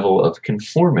some level of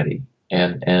conformity.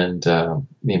 And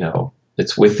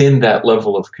it's within that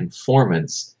level of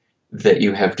conformance that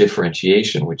you have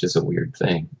differentiation, which is a weird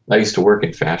thing. I used to work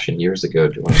in fashion years ago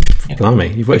doing.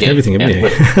 Blimey, you've worked in everything, haven't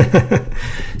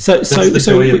you? So the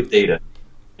joy of data.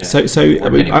 Yeah.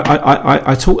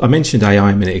 I mentioned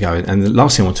AI a minute ago, and the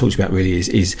last thing I want to talk to you about really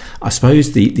is I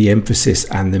suppose the emphasis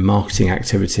and the marketing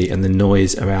activity and the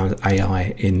noise around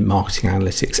AI in marketing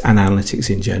analytics and analytics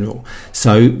in general.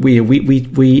 So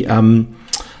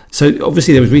so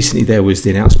obviously there was the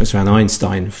announcements around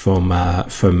Einstein from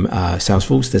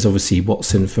Salesforce. There's obviously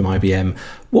Watson from IBM.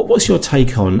 What's your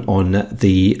take on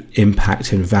the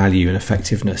impact and value and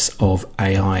effectiveness of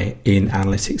AI in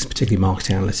analytics, particularly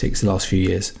marketing analytics, the last few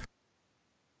years?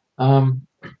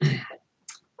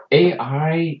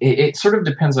 AI, it sort of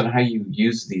depends on how you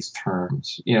use these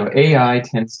terms. AI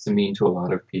tends to mean to a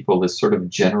lot of people this sort of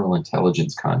general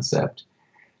intelligence concept,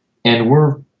 and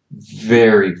we're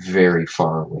very, very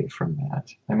far away from that.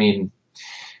 I mean,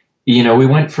 we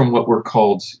went from what were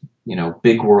called,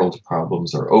 big world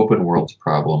problems or open world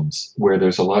problems, where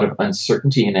there's a lot of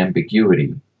uncertainty and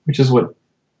ambiguity, which is what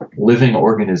living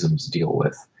organisms deal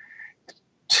with,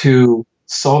 to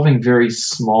solving very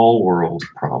small world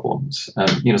problems,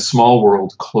 small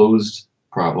world closed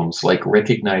problems like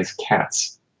recognize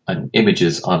cats and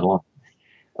images online,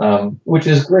 which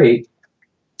is great.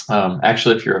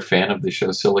 Actually, if you're a fan of the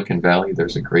show Silicon Valley,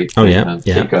 there's a great take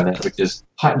on it, which is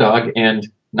hot dog and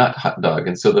not hot dog.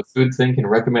 And so the food thing can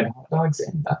recommend hot dogs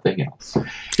and nothing else.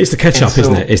 It's the ketchup,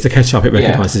 isn't it? It's the ketchup it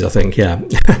recognizes, I think, yeah.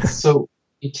 So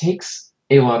it takes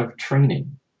a lot of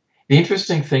training. The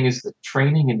interesting thing is that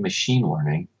training in machine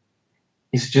learning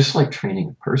is just like training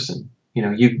a person.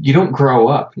 You don't grow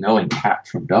up knowing cat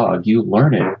from dog. You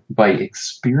learn it by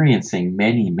experiencing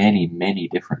many, many, many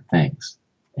different things.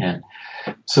 And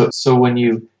so when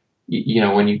you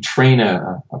train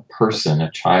a person,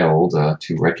 a child,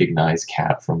 to recognize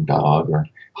cat from dog or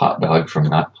hot dog from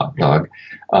not hot dog,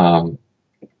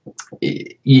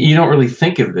 you don't really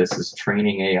think of this as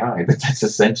training AI, but that's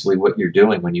essentially what you're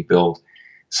doing when you build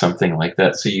something like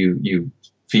that. So you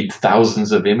feed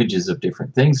thousands of images of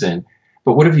different things in.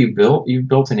 But what have you built? You've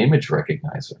built an image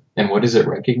recognizer. And what does it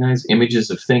recognize? Images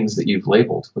of things that you've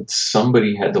labeled. But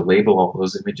somebody had to label all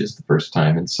those images the first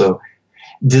time. And so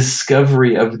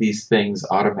discovery of these things,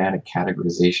 automatic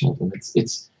categorization of them,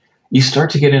 it's you start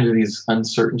to get into these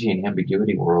uncertainty and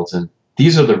ambiguity worlds. And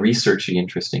these are the researchy,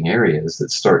 interesting areas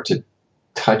that start to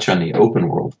touch on the open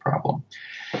world problem.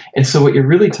 And so what you're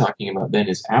really talking about then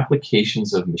is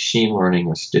applications of machine learning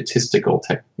or statistical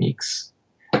techniques.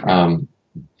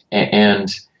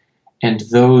 And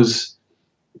those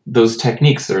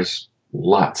techniques, there's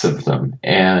lots of them,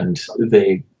 and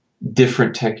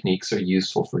different techniques are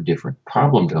useful for different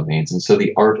problem domains. And so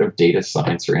the art of data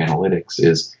science or analytics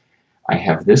is, I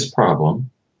have this problem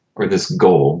or this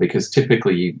goal, because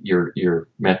typically your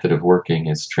method of working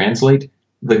is translate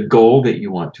the goal that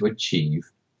you want to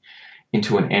achieve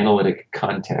into an analytic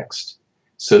context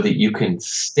so that you can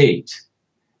state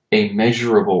a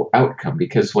measurable outcome,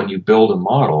 because when you build a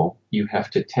model, you have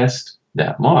to test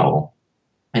that model,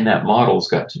 and that model's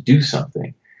got to do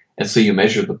something. And so you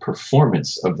measure the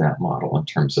performance of that model in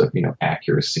terms of,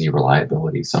 accuracy,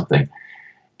 reliability, something.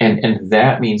 And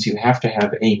that means you have to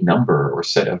have a number or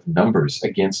set of numbers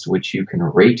against which you can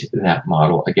rate that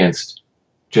model against.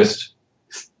 Just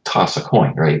toss a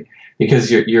coin, right?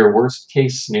 Because your worst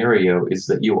case scenario is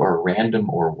that you are random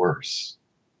or worse.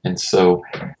 And so,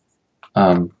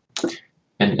 and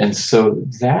so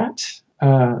that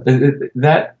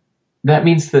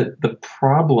means that the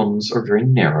problems are very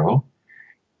narrow.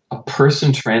 A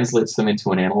person translates them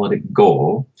into an analytic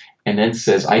goal and then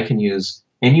says, I can use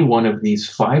any one of these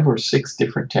 5 or 6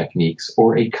 different techniques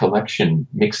or a collection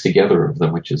mixed together of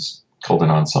them, which is called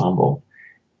an ensemble.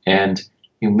 And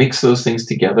you mix those things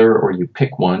together, or you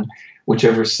pick one,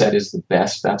 whichever set is the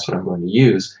best, that's what I'm going to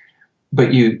use.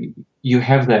 But you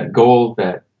have that goal,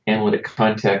 that analytic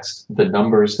context, the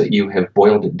numbers that you have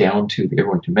boiled it down to that you're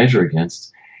going to measure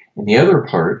against. And the other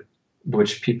part,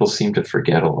 which people seem to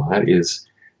forget a lot, is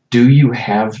do you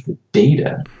have the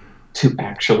data to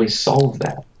actually solve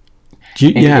that?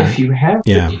 If you have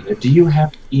the data, do you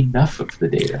have enough of the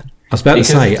data? I was about to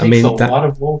say, a lot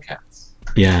of lolcats.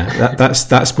 Yeah,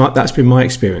 that's been my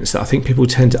experience. That I think people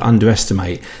tend to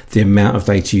underestimate the amount of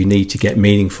data you need to get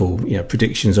meaningful,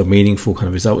 predictions or meaningful kind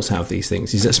of results out of these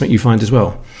things. Is that something you find as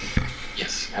well?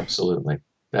 Yes, absolutely.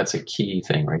 That's a key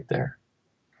thing right there.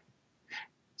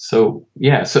 So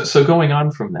yeah, so going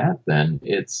on from that, then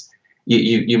it's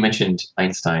you mentioned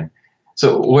Einstein.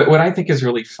 So what I think is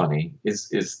really funny is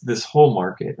this whole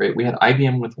market, right? We had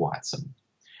IBM with Watson,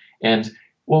 and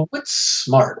well, what's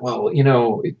smart? Well,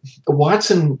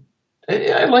 Watson,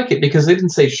 I like it because they didn't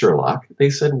say Sherlock. They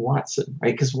said Watson,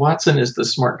 right? Because Watson is the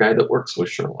smart guy that works with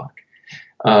Sherlock.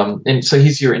 And so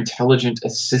he's your intelligent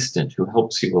assistant who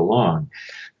helps you along.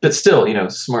 But still,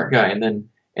 smart guy. And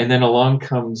then along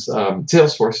comes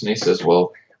Salesforce, and he says,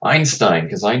 well, Einstein,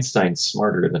 because Einstein's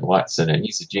smarter than Watson, and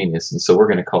he's a genius, and so we're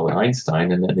going to call it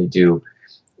Einstein. And then they do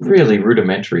really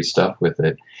rudimentary stuff with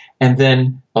it. And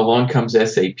then along comes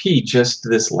SAP just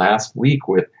this last week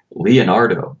with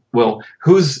Leonardo. Well,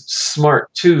 who's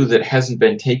smart too that hasn't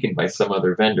been taken by some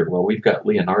other vendor? Well, we've got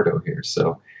Leonardo here.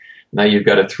 So now you've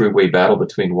got a three-way battle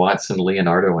between Watson,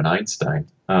 Leonardo, and Einstein.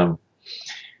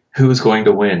 Who's going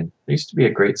to win? There used to be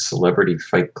a great Celebrity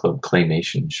Fight Club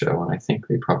claymation show, and I think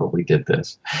they probably did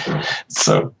this.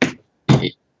 So,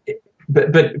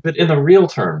 but in the real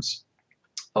terms,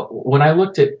 when I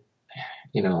looked at,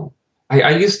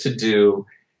 I used to do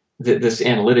this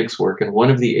analytics work, and one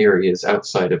of the areas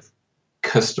outside of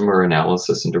customer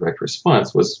analysis and direct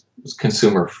response was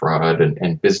consumer fraud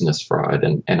and business fraud,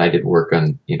 and I did work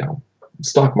on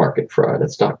stock market fraud and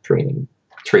stock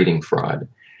trading fraud,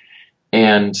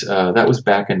 and that was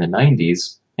back in the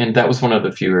 90s, and that was one of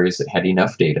the few areas that had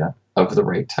enough data of the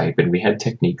right type, and we had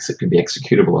techniques that could be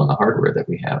executable on the hardware that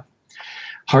we have.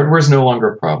 Hardware is no longer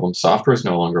a problem. Software is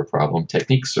no longer a problem.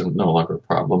 Techniques are no longer a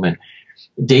problem. And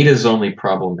data is only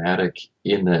problematic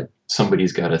in that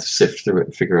somebody's got to sift through it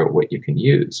and figure out what you can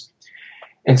use.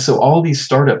 And so all these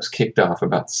startups kicked off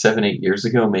about 7-8 years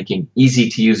ago making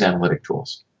easy-to-use analytic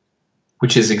tools,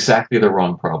 which is exactly the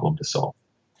wrong problem to solve.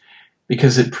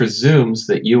 Because it presumes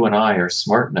that you and I are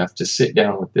smart enough to sit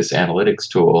down with this analytics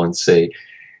tool and say,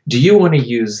 do you want to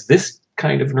use this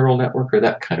kind of neural network or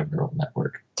that kind of neural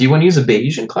network? Do you want to use a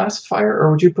Bayesian classifier or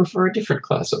would you prefer a different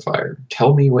classifier?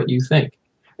 Tell me what you think.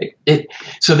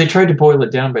 So they tried to boil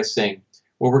it down by saying,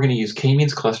 well, we're going to use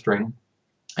k-means clustering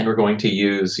and we're going to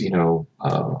use, some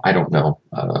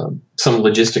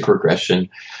logistic regression.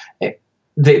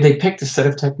 They picked a set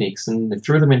of techniques and they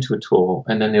threw them into a tool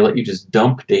and then they let you just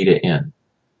dump data in.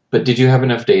 But did you have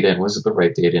enough data, and was it the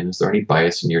right data, and is there any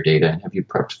bias in your data, and have you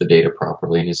prepped the data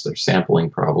properly, and is there sampling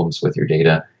problems with your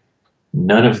data?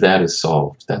 None of that is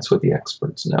solved. That's what the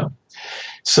experts know.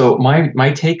 So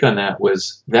my take on that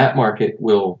was that market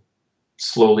will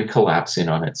slowly collapse in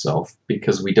on itself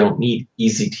because we don't need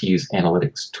easy-to-use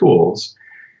analytics tools.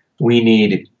 We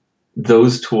need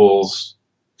those tools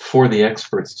for the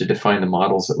experts to define the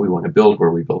models that we want to build,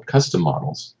 where we build custom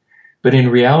models. But in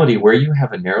reality, where you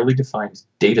have a narrowly defined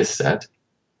data set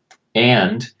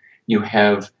and you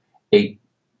have a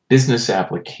business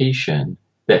application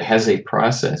that has a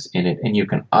process in it and you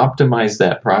can optimize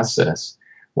that process,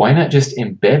 why not just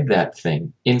embed that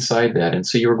thing inside that? And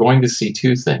so you're going to see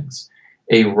two things: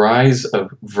 a rise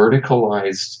of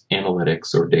verticalized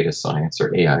analytics or data science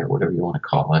or AI or whatever you want to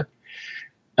call it,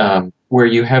 where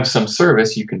you have some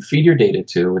service you can feed your data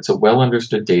to. It's a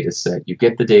well-understood data set. You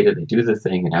get the data, they do the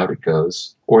thing, and out it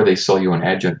goes. Or they sell you an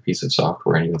adjunct piece of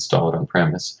software and you install it on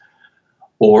premise.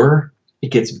 Or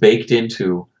it gets baked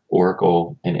into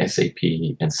Oracle and SAP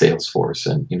and Salesforce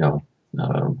and,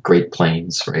 Great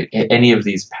Plains, right? Any of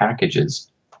these packages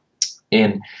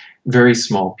in very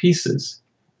small pieces.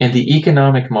 And the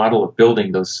economic model of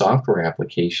building those software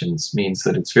applications means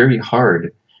that it's very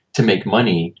hard to make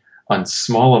money on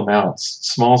small amounts,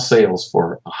 small sales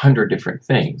for 100 different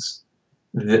things.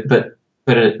 But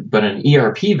an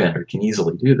ERP vendor can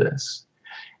easily do this.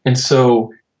 And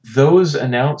so those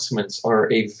announcements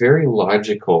are a very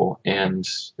logical and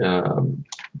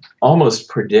almost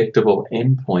predictable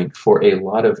endpoint for a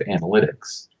lot of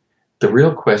analytics. The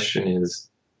real question is,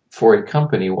 for a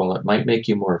company, while it might make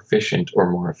you more efficient or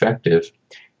more effective,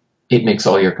 it makes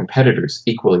all your competitors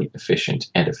equally efficient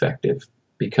and effective.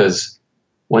 Because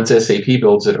once SAP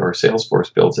builds it or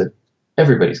Salesforce builds it,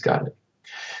 everybody's got it.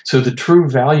 So the true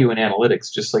value in analytics,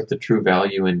 just like the true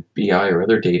value in BI or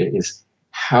other data, is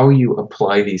how you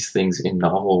apply these things in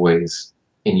novel ways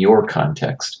in your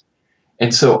context.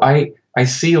 And so I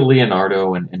see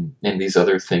Leonardo and these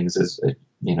other things as,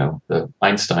 the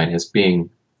Einstein as being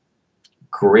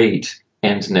great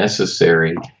and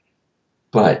necessary,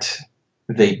 but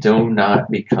they do not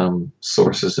become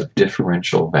sources of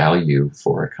differential value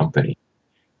for a company.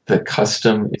 The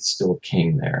custom is still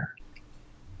king there.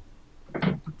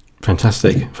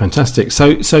 Fantastic.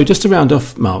 So just to round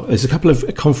off, Mark, there's a couple of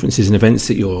conferences and events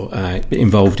that you're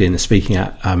involved in and speaking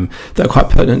at that are quite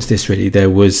pertinent to this, really. There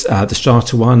was the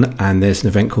Strata one, and there's an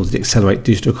event called the Accelerate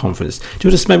Digital Conference. Do you want to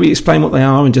just maybe explain what they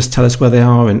are and just tell us where they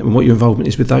are and what your involvement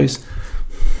is with those?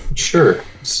 Sure.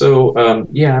 So,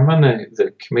 I'm on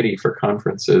the committee for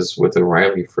conferences with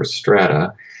O'Reilly for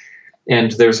Strata,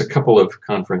 and there's a couple of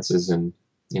conferences in,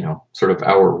 sort of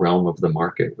our realm of the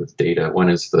market with data. One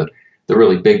is the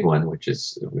really big one, which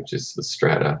is the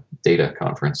Strata Data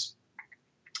Conference,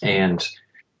 and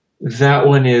that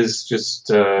one is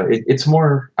just it's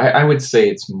more. I would say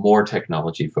it's more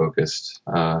technology focused,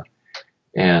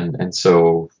 and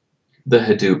so the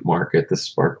Hadoop market, the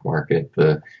Spark market,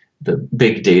 the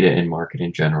big data in market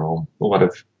in general, a lot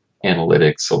of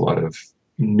analytics, a lot of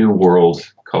new world,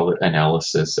 call it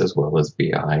analysis, as well as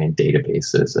BI and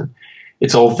databases. And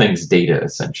it's all things data,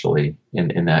 essentially,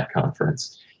 in that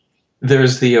conference.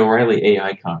 There's the O'Reilly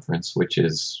AI conference, which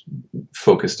is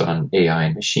focused on AI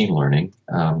and machine learning,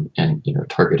 and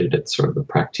targeted at sort of the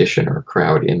practitioner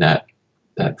crowd in that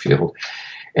field.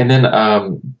 And then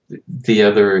the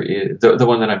other, the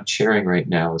one that I'm chairing right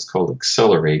now is called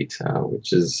Accelerate,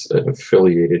 which is an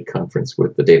affiliated conference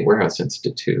with the Data Warehouse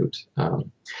Institute.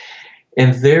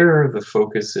 And there the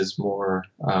focus is more,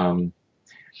 not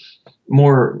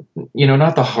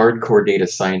the hardcore data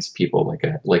science people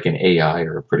like an AI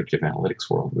or a predictive analytics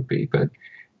world would be, but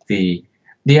the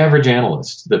average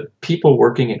analyst, the people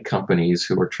working at companies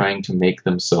who are trying to make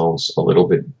themselves a little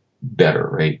bit better,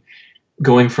 right?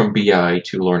 Going from BI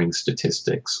to learning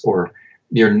statistics, or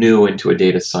you're new into a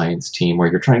data science team, or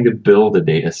you're trying to build a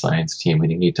data science team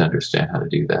and you need to understand how to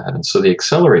do that. And so the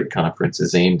Accelerate conference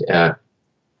is aimed at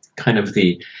kind of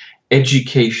the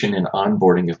education and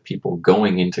onboarding of people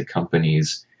going into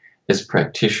companies as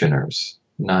practitioners,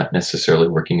 not necessarily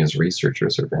working as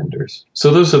researchers or vendors.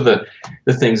 So those are the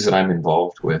things that I'm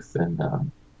involved with and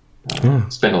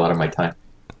spend a lot of my time.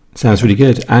 Sounds really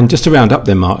good. And just to round up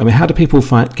then, Mark, how do people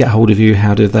get hold of you?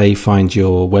 How do they find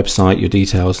your website, your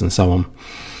details, and so on?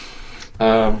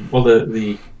 Well,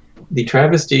 the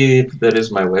travesty that is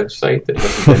my website that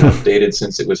hasn't been updated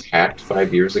since it was hacked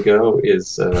 5 years ago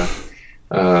is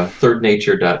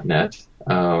thirdnature.net.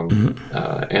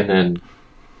 And then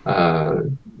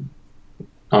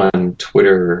on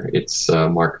Twitter, it's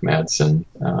Mark Madsen.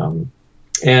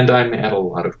 And I'm at a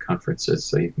lot of conferences,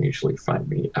 so you can usually find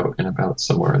me out and about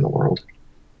somewhere in the world.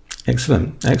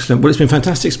 Excellent. Well, it's been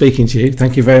fantastic speaking to you.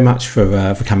 Thank you very much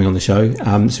for coming on the show.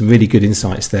 Some really good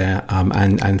insights there,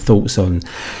 and thoughts on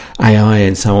AI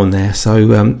and so on there.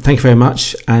 So thank you very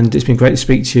much, and it's been great to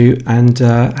speak to you. And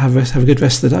have a good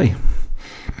rest of the day.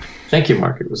 Thank you,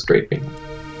 Mark. It was great being here.